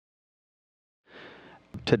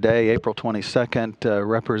Today, April 22nd,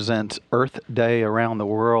 represents Earth Day around the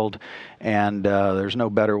world, and there's no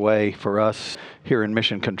better way for us here in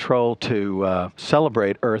Mission Control to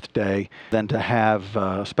celebrate Earth Day than to have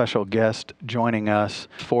a special guest joining us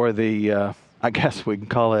for the, I guess we can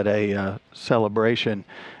call it a celebration,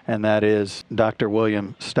 and that is Dr.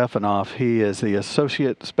 William Stefanov. He is the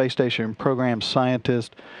Associate Space Station Program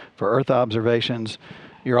Scientist for Earth Observations.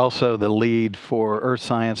 You're also the lead for Earth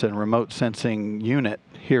Science and Remote Sensing Unit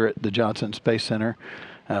here at the Johnson Space Center.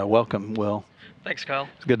 Welcome, Will. Thanks, Kyle.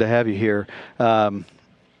 It's good to have you here.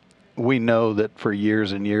 We know that for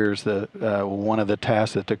years and years, one of the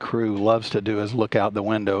tasks that the crew loves to do is look out the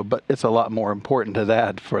window, but it's a lot more important to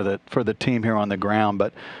that for the team here on the ground.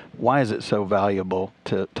 But why is it so valuable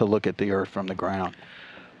to look at the Earth from the ground?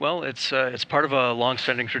 Well, it's part of a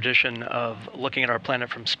long-standing tradition of looking at our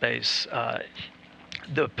planet from space.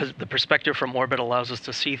 The perspective from orbit allows us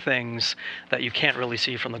to see things that you can't really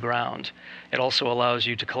see from the ground. It also allows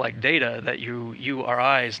you to collect data that our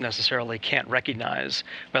eyes necessarily can't recognize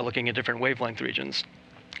by looking at different wavelength regions.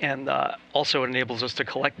 And also it enables us to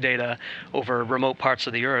collect data over remote parts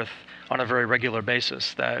of the Earth on a very regular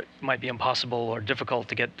basis that might be impossible or difficult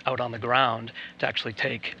to get out on the ground to actually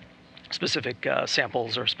take specific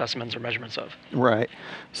samples or specimens or measurements of. Right.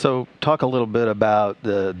 So talk a little bit about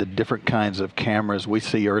the different kinds of cameras. We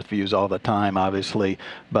see Earth views all the time, obviously,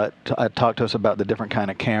 but talk to us about the different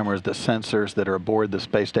kind of cameras, the sensors that are aboard the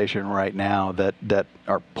space station right now that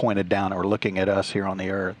are pointed down or looking at us here on the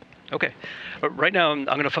Earth. Okay. Right now, I'm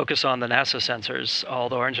going to focus on the NASA sensors,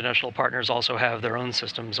 although our international partners also have their own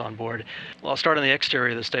systems on board. Well, I'll start on the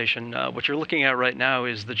exterior of the station. What you're looking at right now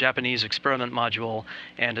is the Japanese experiment module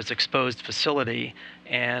and its exposed facility.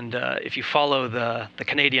 And if you follow the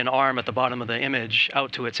Canadian arm at the bottom of the image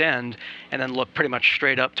out to its end, and then look pretty much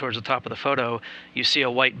straight up towards the top of the photo, you see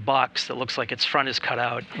a white box that looks like its front is cut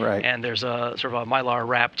out. Right. And there's a sort of a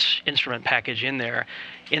mylar-wrapped instrument package in there.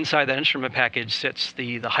 Inside that instrument package sits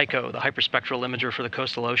the HICO, the hyperspectral imager for the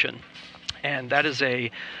coastal ocean. And that is a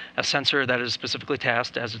sensor that is specifically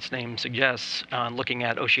tasked, as its name suggests, on looking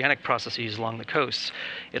at oceanic processes along the coasts.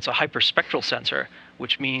 It's a hyperspectral sensor,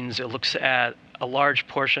 which means it looks at a large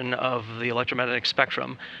portion of the electromagnetic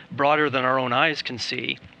spectrum, broader than our own eyes can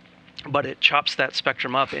see, but it chops that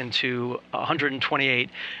spectrum up into 128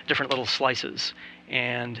 different little slices.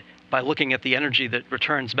 And by looking at the energy that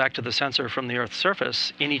returns back to the sensor from the Earth's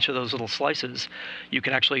surface in each of those little slices, you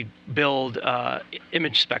can actually build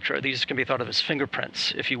image spectra. These can be thought of as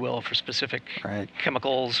fingerprints, if you will, for specific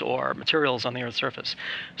chemicals or materials on the Earth's surface.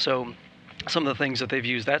 So some of the things that they've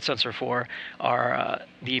used that sensor for are,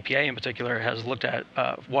 the EPA in particular has looked at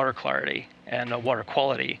water clarity and water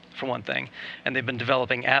quality, for one thing. And they've been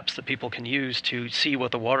developing apps that people can use to see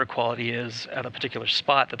what the water quality is at a particular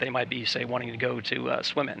spot that they might be, say, wanting to go to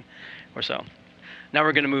swim in or so. Now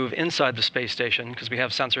we're going to move inside the space station because we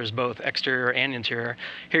have sensors both exterior and interior.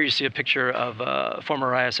 Here you see a picture of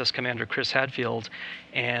former ISS Commander Chris Hadfield,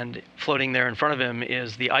 and floating there in front of him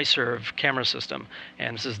is the I-SERV camera system.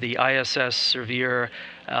 And this is the ISS Surveyor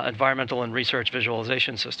Environmental and Research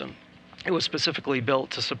Visualization System. It was specifically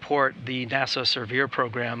built to support the NASA Surveyor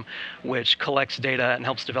program, which collects data and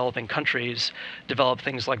helps developing countries develop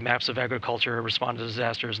things like maps of agriculture, respond to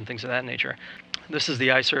disasters, and things of that nature. This is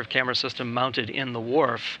the I-SERV camera system mounted in the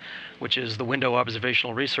wharf, which is the Window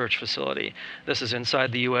Observational Research Facility. This is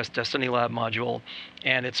inside the U.S. Destiny Lab module,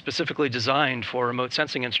 and it's specifically designed for remote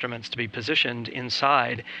sensing instruments to be positioned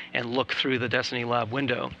inside and look through the Destiny Lab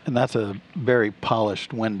window. And that's a very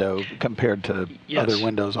polished window compared to other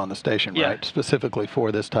windows on the station, right? Specifically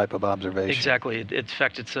for this type of observation. Exactly. In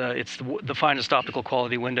fact, it's the finest optical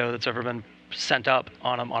quality window that's ever been sent up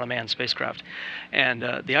on a manned spacecraft. And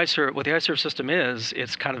what the I-SERV system is,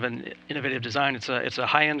 it's kind of an innovative design. It's a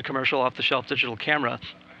high-end commercial off-the-shelf digital camera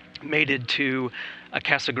mated to a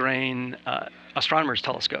Cassegrain astronomer's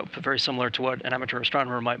telescope, very similar to what an amateur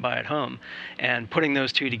astronomer might buy at home. And putting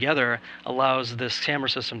those two together allows this camera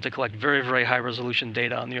system to collect very, very high-resolution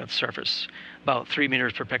data on the Earth's surface, about 3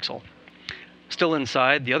 meters per pixel. Still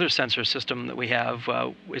inside, the other sensor system that we have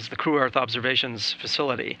is the Crew Earth Observations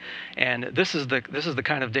Facility, and this is the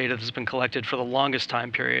kind of data that's been collected for the longest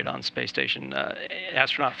time period on space station.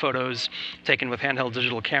 Astronaut photos taken with handheld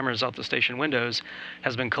digital cameras out the station windows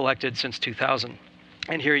has been collected since 2000.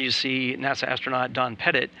 And here you see NASA astronaut Don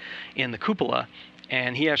Pettit in the cupola.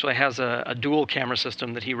 And he actually has a dual camera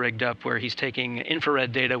system that he rigged up where he's taking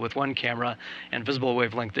infrared data with one camera and visible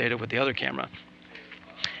wavelength data with the other camera.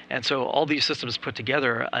 And so all these systems put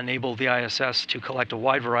together enable the ISS to collect a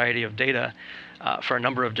wide variety of data for a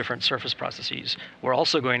number of different surface processes. We're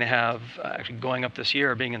also going to have, actually going up this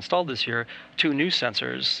year, being installed this year, 2 new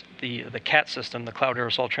sensors, the CAT system, the Cloud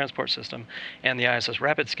Aerosol Transport System, and the ISS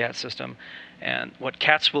Rapid Scat system. And what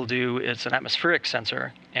CATS will do, it's an atmospheric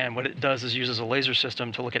sensor, and what it does is uses a laser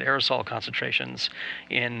system to look at aerosol concentrations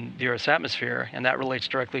in the Earth's atmosphere, and that relates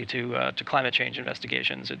directly to climate change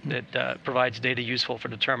investigations. It provides data useful for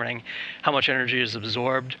determining how much energy is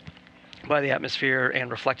absorbed by the atmosphere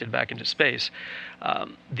and reflected back into space.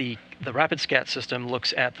 The Rapid Scat system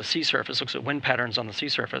looks at the sea surface, looks at wind patterns on the sea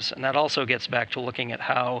surface, and that also gets back to looking at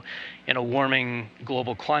how, in a warming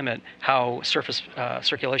global climate, how surface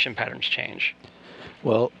circulation patterns change.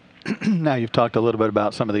 Well, now you've talked a little bit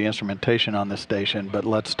about some of the instrumentation on this station, but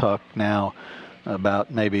let's talk now about,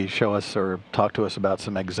 maybe show us or talk to us about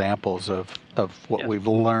some examples of what we've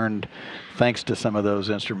learned thanks to some of those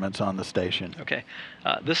instruments on the station. Okay.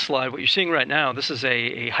 This slide, what you're seeing right now, this is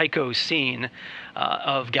a HICO scene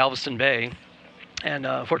of Galveston Bay. And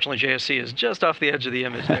fortunately, JSC is just off the edge of the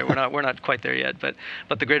image there. We're not quite there yet, but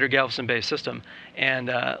the Greater Galveston Bay system. And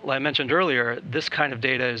like I mentioned earlier, this kind of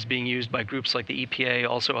data is being used by groups like the EPA,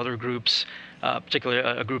 also other groups, particularly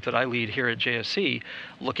a group that I lead here at JSC,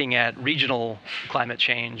 looking at regional climate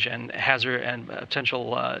change and hazard and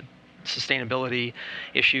potential sustainability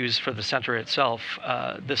issues for the center itself.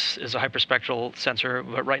 This is a hyperspectral sensor,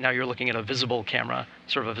 but right now you're looking at a visible camera,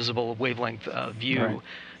 sort of a visible wavelength view. Right.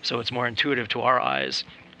 So it's more intuitive to our eyes.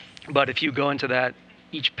 But if you go into that,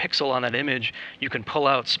 each pixel on that image, you can pull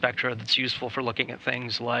out spectra that's useful for looking at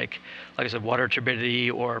things like I said, water turbidity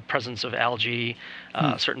or presence of algae,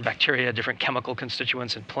 certain bacteria, different chemical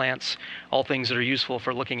constituents in plants, all things that are useful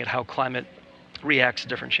for looking at how climate reacts to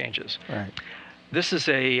different changes. Right. This is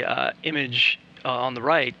a image on the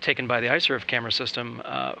right taken by the I-SERV camera system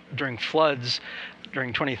during floods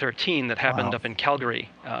during 2013 that happened up in Calgary,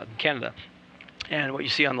 Canada. And what you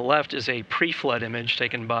see on the left is a pre-flood image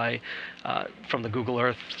taken by from the Google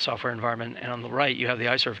Earth software environment, and on the right you have the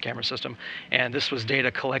I-SERV camera system. And this was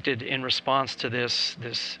data collected in response to this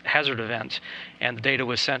hazard event, and the data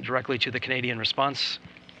was sent directly to the Canadian response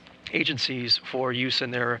agencies for use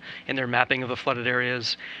in their mapping of the flooded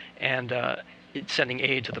areas, and sending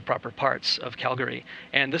aid to the proper parts of Calgary.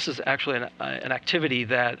 And this is actually an activity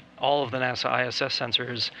that all of the NASA ISS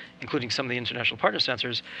sensors, including some of the international partner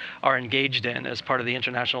sensors, are engaged in as part of the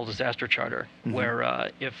International Disaster Charter, where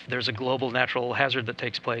if there's a global natural hazard that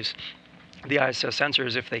takes place, the ISS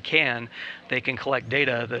sensors, if they can collect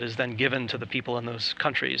data that is then given to the people in those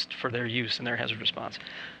countries for their use in their hazard response.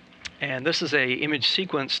 And this is a image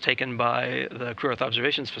sequence taken by the Crew Earth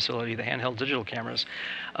Observations Facility, the handheld digital cameras,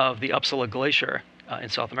 of the Uppsala Glacier in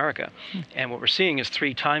South America. And what we're seeing is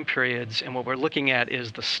 3 time periods, and what we're looking at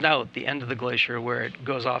is the snout, the end of the glacier, where it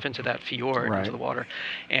goes off into that fjord, into the water,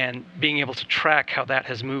 and being able to track how that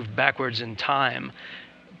has moved backwards in time,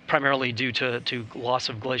 primarily due to loss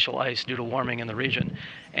of glacial ice due to warming in the region.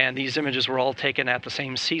 And these images were all taken at the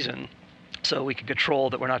same season, so we can control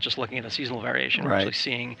that we're not just looking at a seasonal variation, we're actually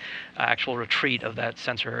seeing actual retreat of that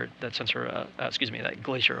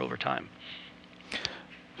glacier over time.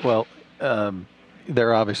 Well, there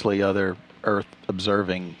are obviously other Earth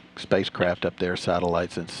observing spacecraft up there,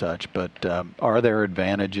 satellites and such, but are there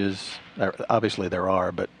advantages? Obviously there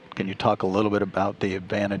are, but can you talk a little bit about the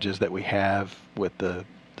advantages that we have with the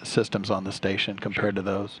systems on the station compared to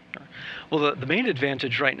those? Sure. Well, the main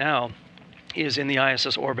advantage right now is in the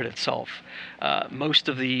ISS orbit itself. Most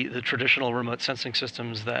of the traditional remote sensing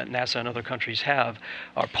systems that NASA and other countries have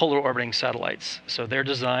are polar orbiting satellites. So they're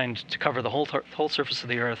designed to cover the whole surface of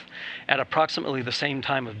the Earth at approximately the same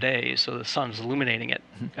time of day, so the sun's illuminating it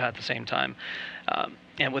at the same time.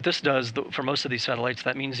 And what this does, for most of these satellites,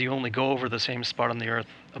 that means you only go over the same spot on the Earth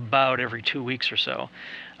about every 2 weeks or so.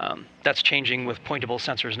 That's changing with pointable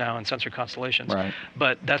sensors now and sensor constellations. Right.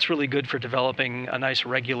 But that's really good for developing a nice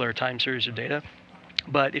regular time series of data.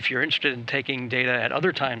 But if you're interested in taking data at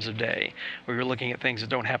other times of day, where you're looking at things that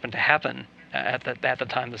don't happen to happen at the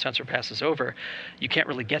time the sensor passes over, you can't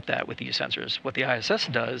really get that with these sensors. What the ISS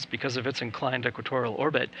does, because of its inclined equatorial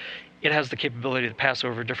orbit, it has the capability to pass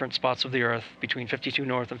over different spots of the Earth between 52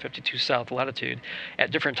 north and 52 south latitude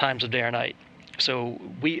at different times of day or night. So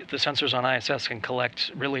the sensors on ISS can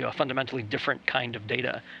collect really a fundamentally different kind of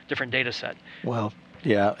data, different data set. Well,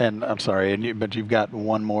 yeah, and I'm sorry, but you've got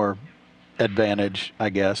one more advantage, I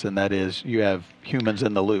guess, and that is you have humans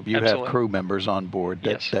in the loop. You have crew members on board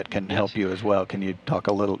that can help you as well. Can you talk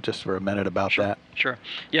a little, just for a minute, about that? Sure.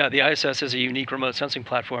 Yeah, the ISS is a unique remote sensing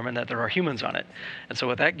platform in that there are humans on it. And so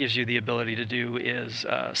what that gives you the ability to do is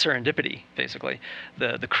serendipity, basically.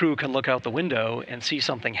 The crew can look out the window and see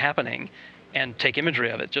something happening and take imagery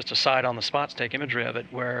of it, just decide on the spot to take imagery of it,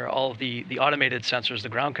 where all of the automated sensors, the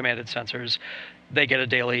ground commanded sensors, they get a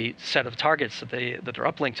daily set of targets that they're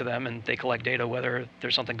uplinked to them, and they collect data whether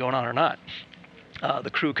there's something going on or not.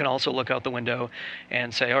 The crew can also look out the window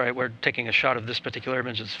and say, all right, we're taking a shot of this particular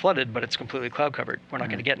image that's flooded, but it's completely cloud covered. We're not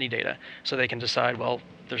going to get any data. So they can decide, well,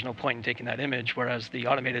 there's no point in taking that image, whereas the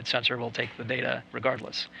automated sensor will take the data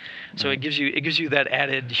regardless. So it gives you that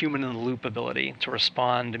added human in the loop ability to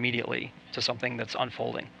respond immediately to something that's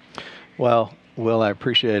unfolding. Well, Will, I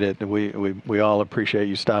appreciate it. We all appreciate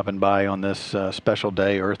you stopping by on this special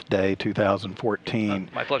day, Earth Day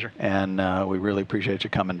 2014. My pleasure. And we really appreciate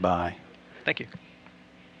you coming by. Thank you.